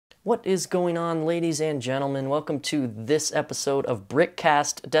What is going on, ladies and gentlemen? Welcome to this episode of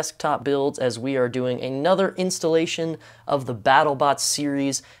BRICKcast Desktop Builds, as we are doing another installation of the Battlebots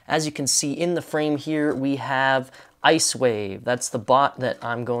series. As you can see in the frame here, we have Icewave. That's the bot that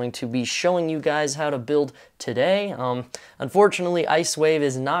I'm going to be showing you guys how to build today. Unfortunately, Icewave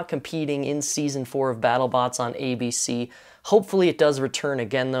is not competing in Season 4 of Battlebots on ABC. Hopefully it does return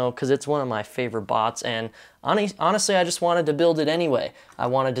again though, because it's one of my favorite bots, and honestly I just wanted to build it anyway. I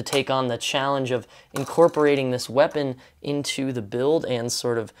wanted to take on the challenge of incorporating this weapon into the build and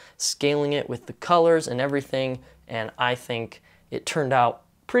sort of scaling it with the colors and everything, and I think it turned out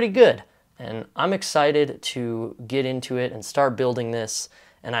pretty good. And I'm excited to get into it and start building this,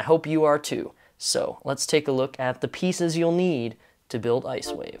 and I hope you are too. So let's take a look at the pieces you'll need to build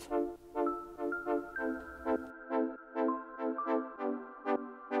Icewave.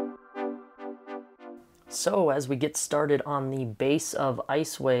 So as we get started on the base of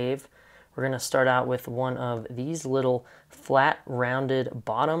Icewave, we're going to start out with one of these little flat rounded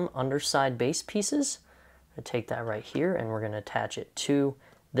bottom underside base pieces. I'm going to take that right here and we're going to attach it to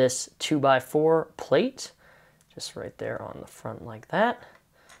this 2x4 plate, just right there on the front like that.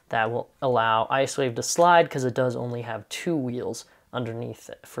 That will allow Icewave to slide because it does only have 2 wheels underneath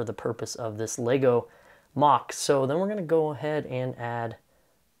it for the purpose of this Lego mock. So then we're going to go ahead and add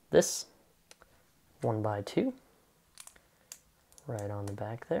this 1x2 right on the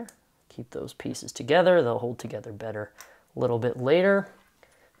back there. Keep those pieces together. They'll hold together better a little bit later.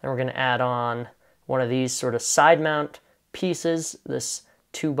 Then we're going to add on one of these sort of side mount pieces, this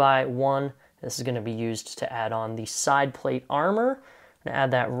 2x1. This is going to be used to add on the side plate armor. I'm going to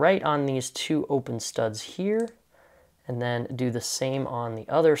add that right on these 2 open studs here, and then do the same on the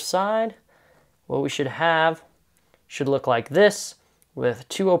other side. What we should have should look like this, with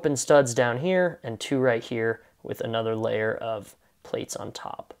 2 open studs down here and 2 right here with another layer of plates on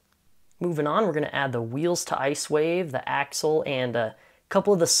top. Moving on, we're going to add the wheels to Icewave, the axle, and a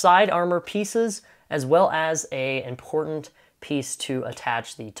couple of the side armor pieces, as well as an important piece to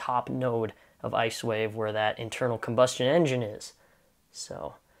attach the top node of Icewave where that internal combustion engine is.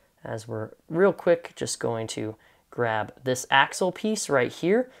 So as we're real quick, just going to grab this axle piece right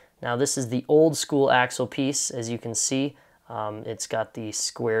here. Now this is the old school axle piece, as you can see. It's got the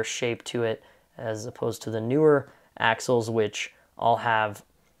square shape to it as opposed to the newer axles, which all have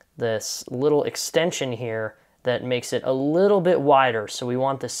this little extension here that makes it a little bit wider. So we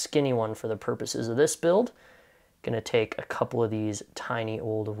want the skinny one for the purposes of this build. Gonna take a couple of these tiny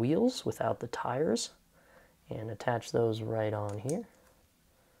old wheels without the tires and attach those right on here.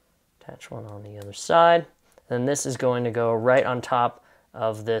 Attach one on the other side. And this is going to go right on top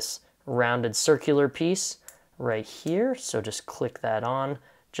of this rounded circular piece right here. So just click that on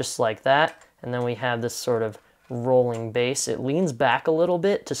just like that, and then we have this sort of rolling base. It leans back a little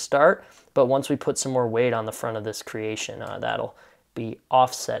bit to start, but once we put some more weight on the front of this creation, that'll be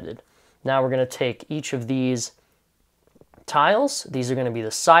offsetted. Now we're going to take each of these tiles. These are going to be the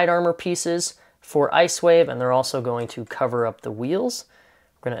side armor pieces for Icewave, and they're also going to cover up the wheels.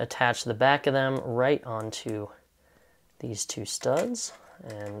 We're going to attach the back of them right onto these 2 studs,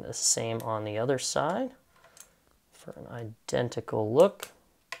 and the same on the other side for an identical look,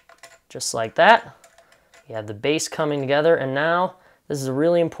 just like that. You have the base coming together, and now this is a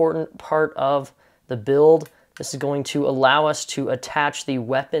really important part of the build. This is going to allow us to attach the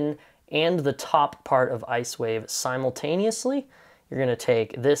weapon and the top part of Icewave simultaneously. You're going to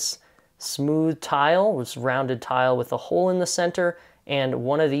take this smooth tile, this rounded tile with a hole in the center, and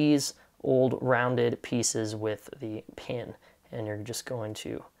one of these old rounded pieces with the pin, and you're just going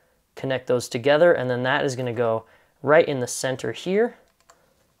to connect those together, and then that is going to go right in the center here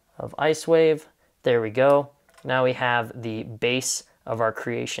of Icewave. There we go. Now we have the base of our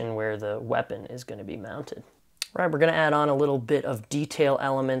creation where the weapon is going to be mounted. All right, we're going to add on a little bit of detail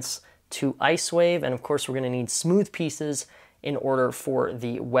elements to Icewave, and of course we're going to need smooth pieces in order for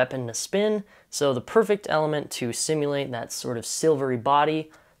the weapon to spin. So the perfect element to simulate that sort of silvery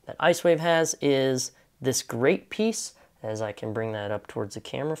body that Icewave has is this grate piece, as I can bring that up towards the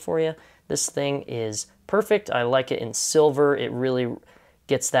camera for you. This thing is perfect. I like it in silver. It really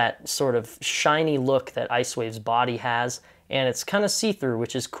gets that sort of shiny look that Icewave's body has, and it's kind of see-through,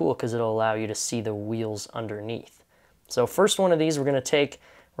 which is cool because it'll allow you to see the wheels underneath. So first one of these we're going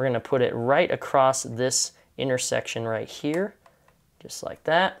to put it right across this intersection right here, just like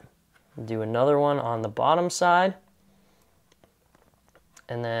that. Do another one on the bottom side,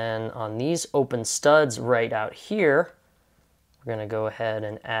 and then on these open studs right out here, we're going to go ahead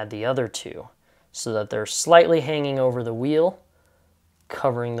and add the other 2 so that they're slightly hanging over the wheel,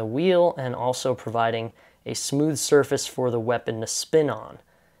 covering the wheel, and also providing a smooth surface for the weapon to spin on.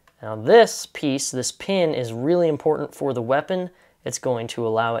 Now this piece, this pin, is really important for the weapon. It's going to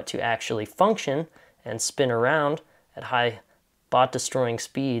allow it to actually function and spin around at high bot destroying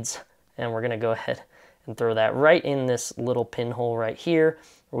speeds. And we're going to go ahead and throw that right in this little pinhole right here.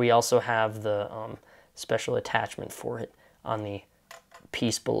 We also have the special attachment for it on the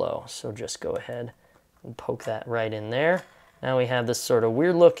piece below. So just go ahead and poke that right in there. Now we have this sort of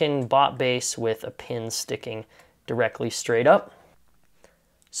weird looking bot base with a pin sticking directly straight up.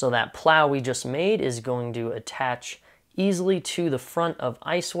 So that plow we just made is going to attach easily to the front of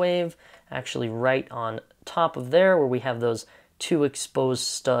Icewave, actually right on top of there where we have those two exposed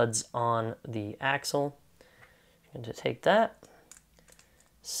studs on the axle. I'm going to take that,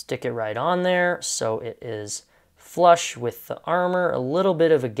 stick it right on there so it is flush with the armor, a little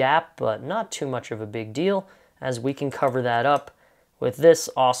bit of a gap, but not too much of a big deal, as we can cover that up with this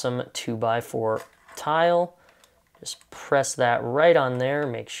awesome 2x4 tile. Just press that right on there,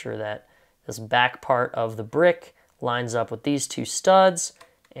 make sure that this back part of the brick lines up with these two studs,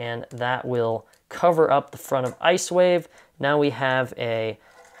 and that will cover up the front of Icewave. Now we have a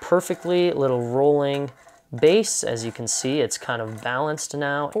perfectly little rolling base. As you can see, it's kind of balanced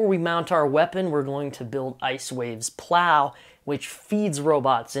now. Before we mount our weapon, we're going to build Icewave's plow, which feeds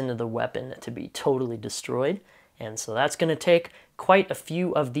robots into the weapon to be totally destroyed. And so that's going to take quite a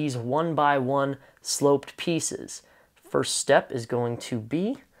few of these 1x1 sloped pieces. First step is going to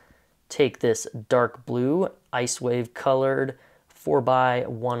be take this dark blue Icewave colored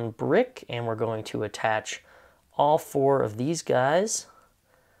 4x1 brick, and we're going to attach all 4 of these guys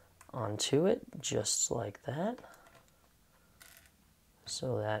onto it, just like that,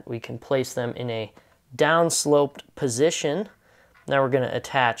 so that we can place them in a downsloped position. Now we're going to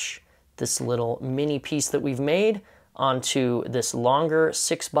attach this little mini piece that we've made onto this longer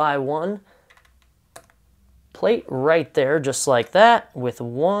 6x1 plate right there, just like that, with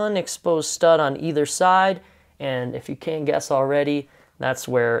one exposed stud on either side. And if you can't guess already, that's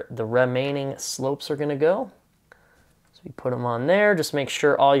where the remaining slopes are going to go. So we put them on there. Just make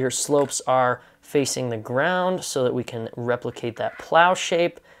sure all your slopes are facing the ground so that we can replicate that plow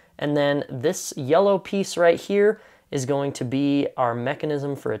shape. And then this yellow piece right here is going to be our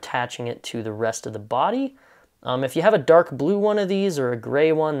mechanism for attaching it to the rest of the body. If you have a dark blue one of these or a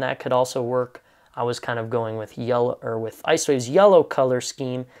gray one, that could also work. I was kind of going with yellow, or with Icewave's yellow color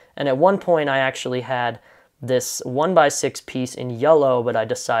scheme, and at one point I actually had this 1x6 piece in yellow, but I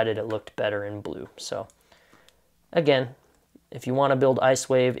decided it looked better in blue. So again, if you want to build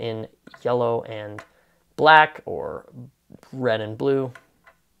Icewave in yellow and black or red and blue,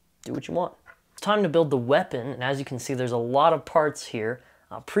 do what you want. It's time to build the weapon, and as you can see, there's a lot of parts here.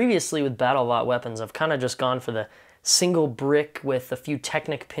 Previously with Battlebot weapons, I've kind of just gone for the single brick with a few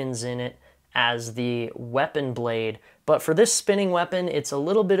Technic pins in it as the weapon blade, but for this spinning weapon, it's a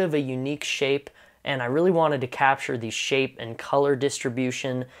little bit of a unique shape, and I really wanted to capture the shape and color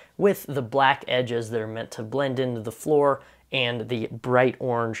distribution with the black edges that are meant to blend into the floor and the bright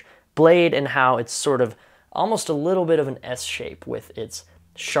orange blade, and how it's sort of almost a little bit of an S shape with its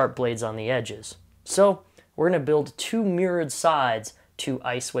sharp blades on the edges. So we're going to build 2 mirrored sides to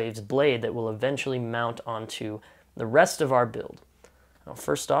Icewave's blade that will eventually mount onto the rest of our build. Now,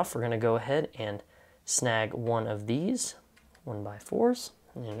 first off, we're going to go ahead and snag one of these 1x4s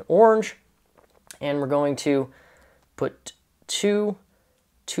in orange, and we're going to put 2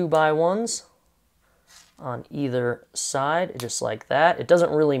 2x1s on either side, just like that. It doesn't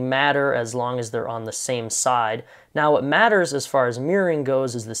really matter as long as they're on the same side. Now, what matters as far as mirroring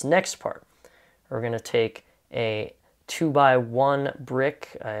goes is this next part. We're going to take a 2x1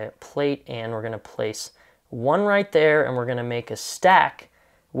 brick plate, and we're going to place one right there, and we're going to make a stack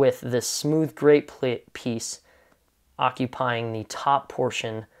with this smooth grate plate piece occupying the top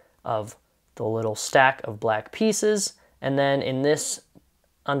portion of the little stack of black pieces. And then in this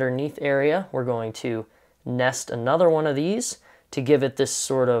underneath area, we're going to nest another one of these to give it this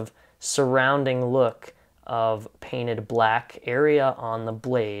sort of surrounding look of painted black area on the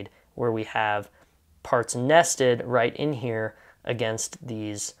blade, where we have parts nested right in here against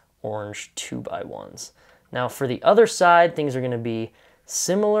these orange 2x1s. Now for the other side, things are going to be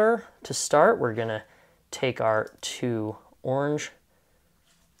similar to start. We're going to take our 2 orange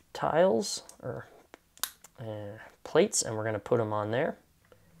tiles or plates, and we're going to put them on there.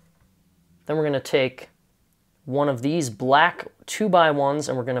 Then we're going to take one of these black 2x1s,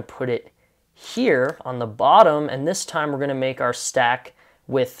 and we're going to put it here on the bottom, and this time we're going to make our stack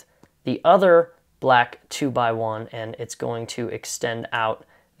with the other black 2x1, and it's going to extend out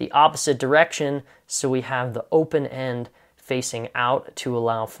the opposite direction, so we have the open end facing out to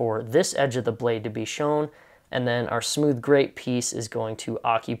allow for this edge of the blade to be shown. and then our smooth grate piece is going to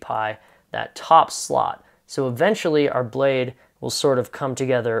occupy that top slot. So eventually our blade will sort of come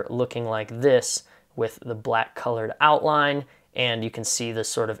together looking like this with the black colored outline, and you can see the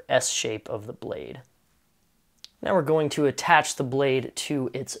sort of S shape of the blade. Now we're going to attach the blade to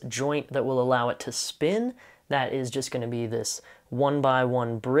its joint that will allow it to spin. That is just going to be this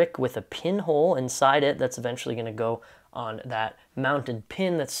 1x1 brick with a pinhole inside it that's eventually going to go on that mounted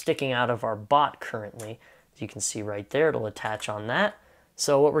pin that's sticking out of our bot currently. As you can see right there, it'll attach on that.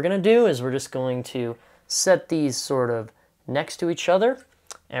 So what we're going to do is we're just going to set these sort of next to each other,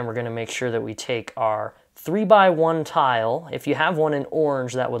 and we're going to make sure that we take our 3x1 tile. If you have one in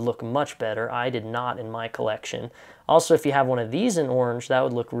orange, that would look much better. I did not in my collection. Also, if you have one of these in orange, that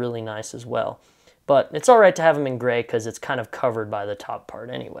would look really nice as well. But it's all right to have them in gray because it's kind of covered by the top part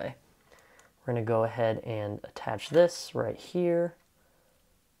anyway. We're going to go ahead and attach this right here,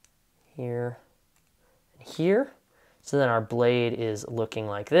 here, and here. So then our blade is looking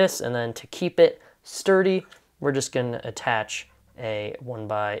like this, and then to keep it sturdy, we're just going to attach a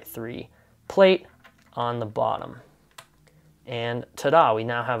 1x3 plate on the bottom. And ta-da, we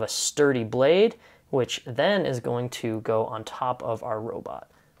now have a sturdy blade, which then is going to go on top of our robot.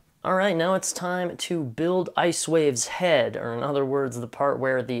 All right, now it's time to build Icewave's head, or in other words, the part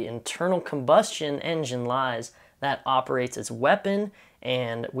where the internal combustion engine lies that operates its weapon,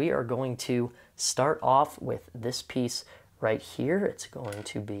 and we are going to start off with this piece right here. It's going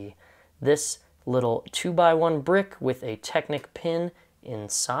to be this little 2x1 brick with a Technic pin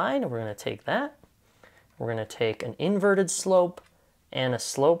inside. We're going to take that. We're going to take an inverted slope and a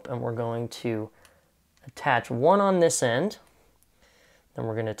slope, and we're going to attach one on this end. Then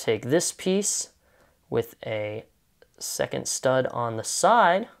we're going to take this piece with a second stud on the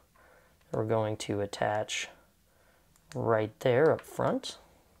side. We're going to attach right there up front.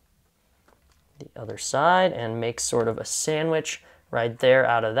 The other side, and make sort of a sandwich right there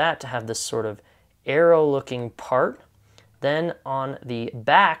out of that to have this sort of arrow looking part. Then on the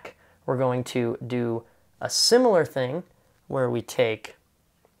back, we're going to do a similar thing where we take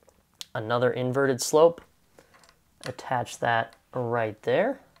another inverted slope, attach that right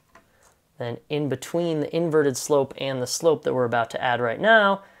there. Then in between the inverted slope and the slope that we're about to add right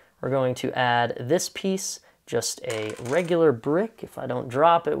now, we're going to add this piece, just a regular brick. If I don't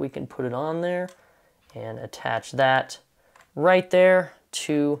drop it, we can put it on there and attach that right there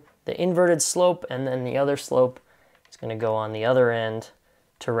to the inverted slope, and then the other slope is going to go on the other end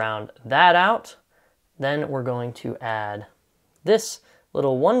to round that out. Then we're going to add this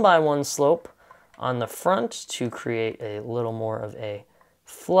little 1x1 slope on the front to create a little more of a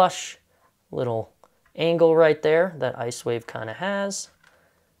flush little angle right there that Icewave kind of has.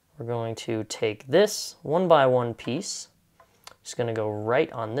 We're going to take this 1x1 piece, just going to go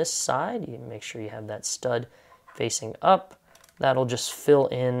right on this side. You make sure you have that stud facing up. That'll just fill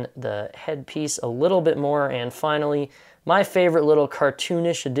in the headpiece a little bit more. And finally, my favorite little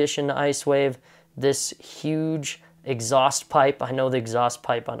cartoonish addition to Icewave, this huge exhaust pipe. I know the exhaust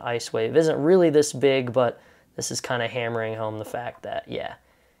pipe on Icewave isn't really this big, but this is kind of hammering home the fact that, yeah,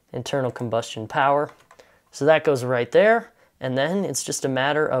 internal combustion power. So that goes right there, and then it's just a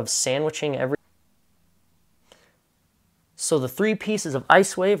matter of sandwiching every. So the three pieces of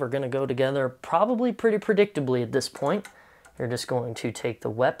Icewave are going to go together probably pretty predictably at this point. You're just going to take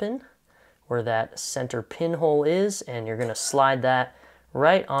the weapon where that center pinhole is, and you're going to slide that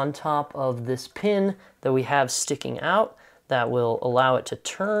right on top of this pin that we have sticking out. That will allow it to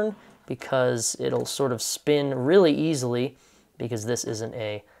turn because it'll sort of spin really easily, because this isn't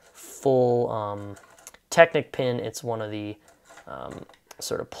a full Technic pin, it's one of the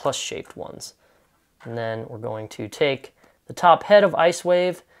sort of plus shaped ones. And then we're going to take the top head of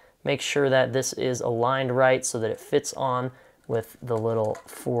Icewave, make sure that this is aligned right so that it fits on with the little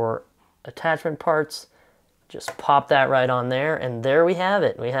 4 attachment parts. Just pop that right on there, and there we have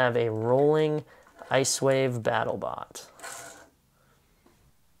it. We have a rolling Icewave Battlebot.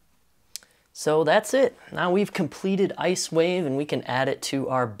 So that's it. Now we've completed Icewave, and we can add it to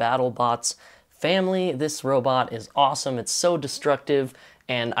our Battlebots family. This robot is awesome. It's so destructive,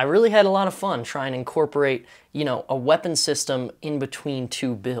 and I really had a lot of fun trying to incorporate, you know, a weapon system in between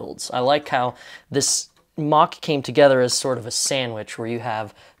two builds. I like how this mock came together as sort of a sandwich where you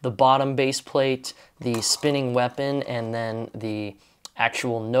have the bottom base plate, the spinning weapon, and then the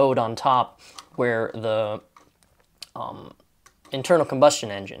actual node on top where the internal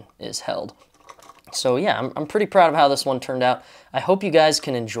combustion engine is held. So yeah, I'm pretty proud of how this one turned out. I hope you guys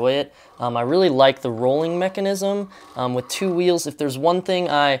can enjoy it. I really like the rolling mechanism with 2 wheels. If there's one thing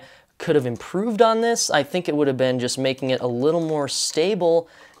I could have improved on this, I think it would have been just making it a little more stable,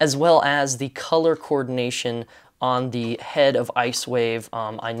 as well as the color coordination on the head of Icewave.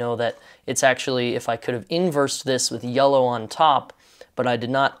 I know that it's actually, if I could have inversed this with yellow on top, but I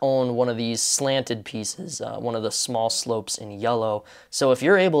did not own one of these slanted pieces, one of the small slopes in yellow. So if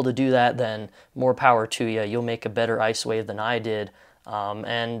you're able to do that, then more power to you. You'll make a better Icewave than I did.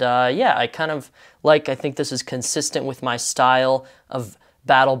 Yeah, I kind of like, I think this is consistent with my style of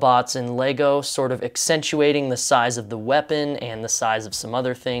Battlebots in Lego, sort of accentuating the size of the weapon and the size of some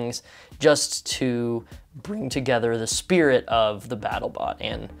other things, just to bring together the spirit of the Battlebot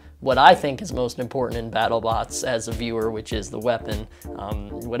and what I think is most important in Battlebots as a viewer, which is the weapon.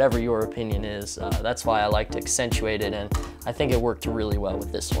 Whatever your opinion is, that's why I like to accentuate it, and I think it worked really well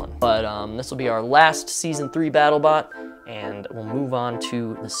with this one. But this will be our last Season 3 Battlebot, and we'll move on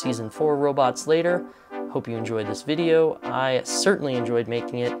to the Season 4 robots later. Hope you enjoyed this video. I certainly enjoyed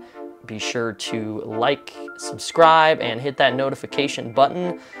making it. Be sure to like, subscribe, and hit that notification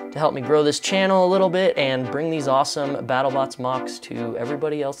button to help me grow this channel a little bit and bring these awesome Battlebots mocks to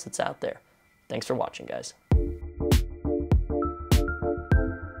everybody else that's out there. Thanks for watching, guys.